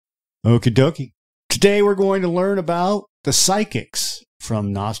Okie dokie. Today we're going to learn about the psychics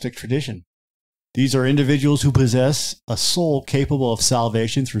from Gnostic tradition. These are individuals who possess a soul capable of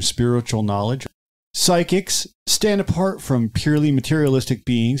salvation through spiritual knowledge. Psychics stand apart from purely materialistic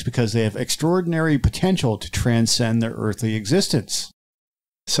beings because they have extraordinary potential to transcend their earthly existence.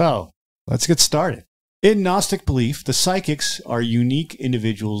 So, let's get started. In Gnostic belief, the psychics are unique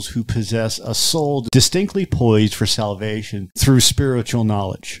individuals who possess a soul distinctly poised for salvation through spiritual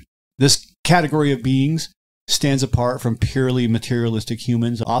knowledge. This category of beings stands apart from purely materialistic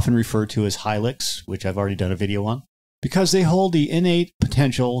humans, often referred to as hylics, which I've already done a video on, because they hold the innate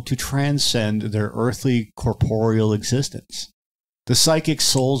potential to transcend their earthly corporeal existence. The psychic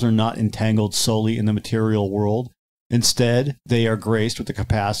souls are not entangled solely in the material world. Instead, they are graced with the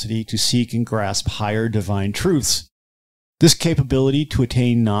capacity to seek and grasp higher divine truths. This capability to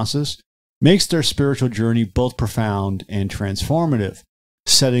attain Gnosis makes their spiritual journey both profound and transformative,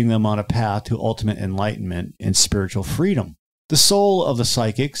 setting them on a path to ultimate enlightenment and spiritual freedom. The soul of the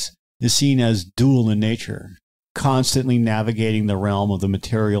psychics is seen as dual in nature, constantly navigating the realm of the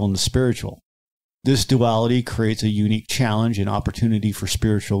material and the spiritual. This duality creates a unique challenge and opportunity for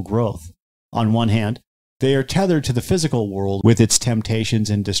spiritual growth. On one hand, they are tethered to the physical world with its temptations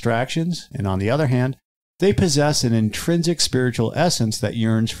and distractions, and on the other hand, they possess an intrinsic spiritual essence that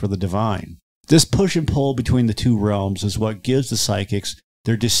yearns for the divine. This push and pull between the two realms is what gives the psychics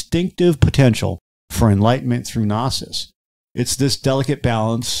their distinctive potential for enlightenment through Gnosis. It's this delicate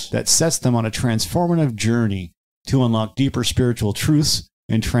balance that sets them on a transformative journey to unlock deeper spiritual truths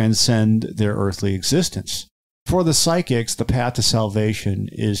and transcend their earthly existence. For the psychics, the path to salvation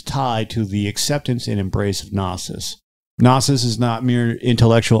is tied to the acceptance and embrace of Gnosis. Gnosis is not mere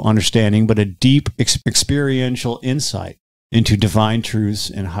intellectual understanding, but a deep experiential insight into divine truths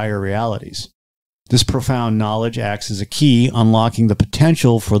and higher realities. This profound knowledge acts as a key, unlocking the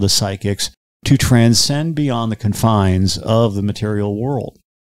potential for the psychics to transcend beyond the confines of the material world.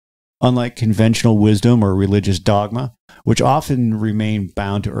 Unlike conventional wisdom or religious dogma, which often remain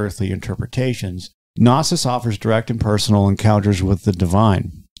bound to earthly interpretations, Gnosis offers direct and personal encounters with the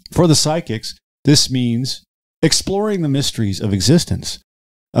divine. For the psychics, this means exploring the mysteries of existence,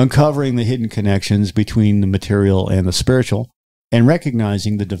 uncovering the hidden connections between the material and the spiritual, and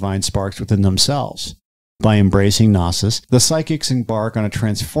recognizing the divine sparks within themselves. By embracing Gnosis, the psychics embark on a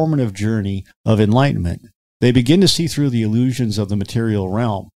transformative journey of enlightenment. They begin to see through the illusions of the material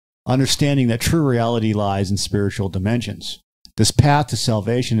realm, understanding that true reality lies in spiritual dimensions. This path to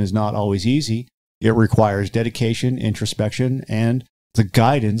salvation is not always easy. It requires dedication, introspection, and the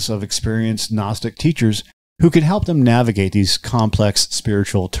guidance of experienced Gnostic teachers who can help them navigate these complex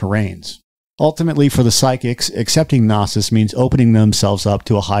spiritual terrains. Ultimately, for the psychics, accepting Gnosis means opening themselves up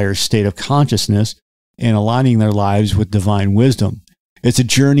to a higher state of consciousness and aligning their lives with divine wisdom. It's a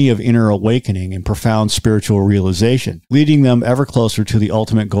journey of inner awakening and profound spiritual realization, leading them ever closer to the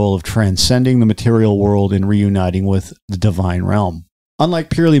ultimate goal of transcending the material world and reuniting with the divine realm.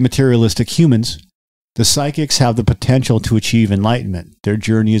 Unlike purely materialistic humans, the psychics have the potential to achieve enlightenment. Their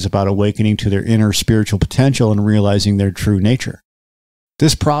journey is about awakening to their inner spiritual potential and realizing their true nature.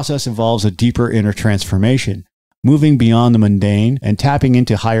 This process involves a deeper inner transformation, moving beyond the mundane and tapping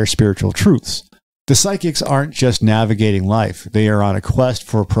into higher spiritual truths. The psychics aren't just navigating life, they are on a quest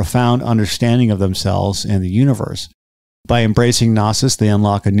for a profound understanding of themselves and the universe. By embracing Gnosis, they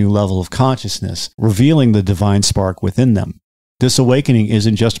unlock a new level of consciousness, revealing the divine spark within them. This awakening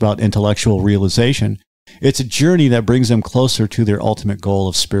isn't just about intellectual realization, it's a journey that brings them closer to their ultimate goal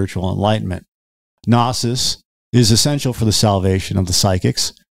of spiritual enlightenment. Gnosis is essential for the salvation of the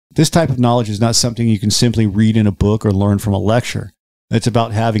psychics. This type of knowledge is not something you can simply read in a book or learn from a lecture. It's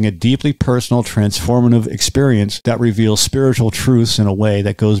about having a deeply personal, transformative experience that reveals spiritual truths in a way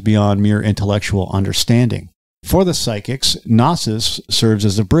that goes beyond mere intellectual understanding. For the psychics, Gnosis serves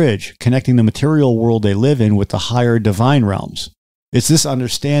as a bridge, connecting the material world they live in with the higher divine realms. It's this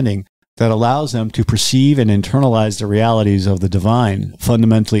understanding that allows them to perceive and internalize the realities of the divine,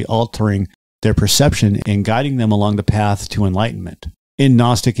 fundamentally altering their perception and guiding them along the path to enlightenment. In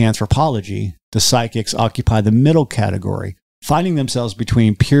Gnostic anthropology, the psychics occupy the middle category, finding themselves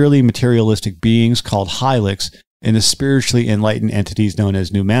between purely materialistic beings called hylics and the spiritually enlightened entities known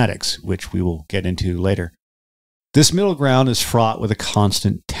as pneumatics, which we will get into later. This middle ground is fraught with a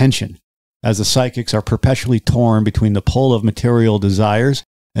constant tension, as the psychics are perpetually torn between the pull of material desires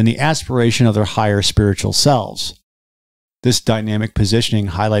and the aspiration of their higher spiritual selves. This dynamic positioning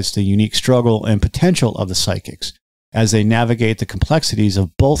highlights the unique struggle and potential of the psychics as they navigate the complexities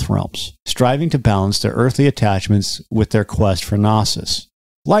of both realms, striving to balance their earthly attachments with their quest for Gnosis.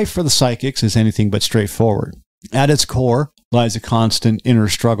 Life for the psychics is anything but straightforward. At its core lies a constant inner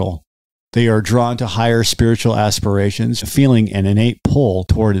struggle. They are drawn to higher spiritual aspirations, feeling an innate pull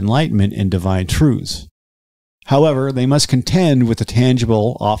toward enlightenment and divine truths. However, they must contend with the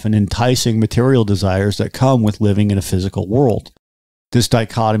tangible, often enticing material desires that come with living in a physical world. This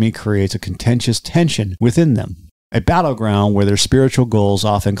dichotomy creates a contentious tension within them, a battleground where their spiritual goals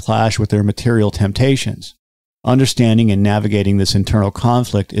often clash with their material temptations. Understanding and navigating this internal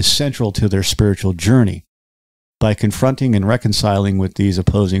conflict is central to their spiritual journey. By confronting and reconciling with these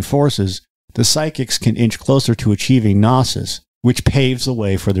opposing forces, the psychics can inch closer to achieving Gnosis, which paves the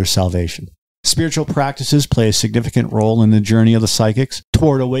way for their salvation. Spiritual practices play a significant role in the journey of the psychics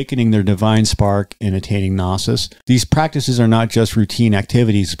toward awakening their divine spark and attaining Gnosis. These practices are not just routine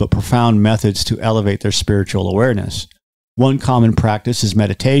activities, but profound methods to elevate their spiritual awareness. One common practice is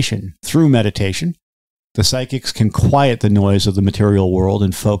meditation. Through meditation, the psychics can quiet the noise of the material world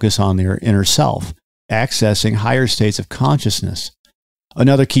and focus on their inner self, accessing higher states of consciousness.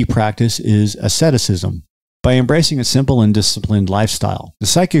 Another key practice is asceticism. By embracing a simple and disciplined lifestyle, the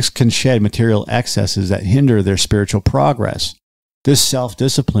psychics can shed material excesses that hinder their spiritual progress. This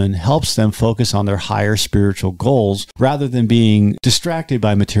self-discipline helps them focus on their higher spiritual goals rather than being distracted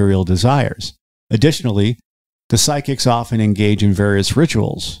by material desires. Additionally, the psychics often engage in various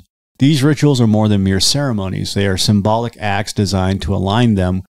rituals. These rituals are more than mere ceremonies. They are symbolic acts designed to align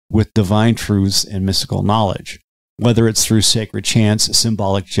them with divine truths and mystical knowledge. Whether it's through sacred chants,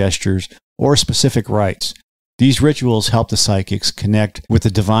 symbolic gestures, or specific rites, these rituals help the psychics connect with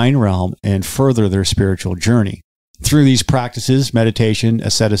the divine realm and further their spiritual journey. Through these practices, meditation,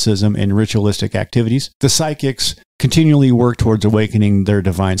 asceticism, and ritualistic activities, the psychics continually work towards awakening their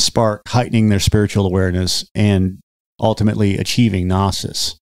divine spark, heightening their spiritual awareness, and ultimately achieving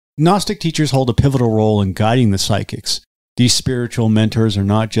Gnosis. Gnostic teachers hold a pivotal role in guiding the psychics. These spiritual mentors are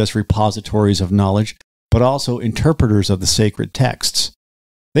not just repositories of knowledge, but also interpreters of the sacred texts.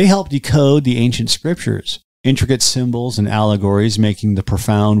 They help decode the ancient scriptures, intricate symbols and allegories, making the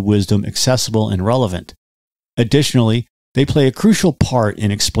profound wisdom accessible and relevant. Additionally, they play a crucial part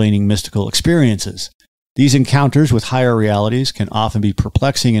in explaining mystical experiences. These encounters with higher realities can often be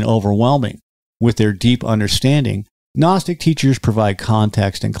perplexing and overwhelming. With their deep understanding, Gnostic teachers provide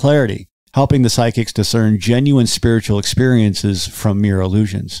context and clarity, helping the psychics discern genuine spiritual experiences from mere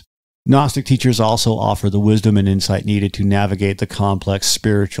illusions. Gnostic teachers also offer the wisdom and insight needed to navigate the complex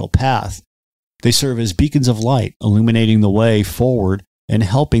spiritual path. They serve as beacons of light, illuminating the way forward and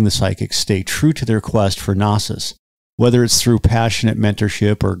helping the psychics stay true to their quest for Gnosis. Whether it's through passionate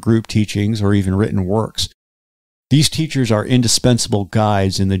mentorship or group teachings or even written works, these teachers are indispensable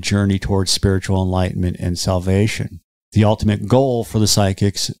guides in the journey towards spiritual enlightenment and salvation. The ultimate goal for the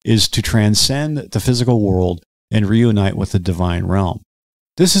psychics is to transcend the physical world and reunite with the divine realm.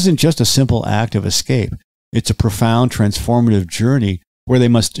 This isn't just a simple act of escape. It's a profound, transformative journey where they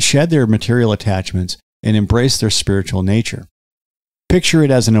must shed their material attachments and embrace their spiritual nature. Picture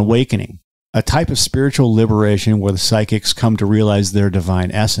it as an awakening, a type of spiritual liberation where the psychics come to realize their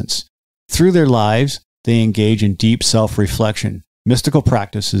divine essence. Through their lives, they engage in deep self-reflection, mystical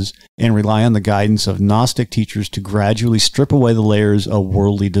practices, and rely on the guidance of Gnostic teachers to gradually strip away the layers of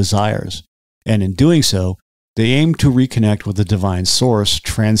worldly desires. And in doing so, they aim to reconnect with the divine source,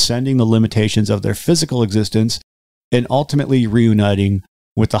 transcending the limitations of their physical existence and ultimately reuniting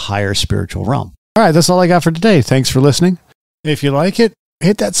with the higher spiritual realm. All right, that's all I got for today. Thanks for listening. If you like it,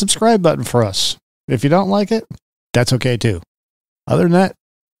 hit that subscribe button for us. If you don't like it, that's okay too. Other than that,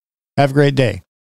 have a great day.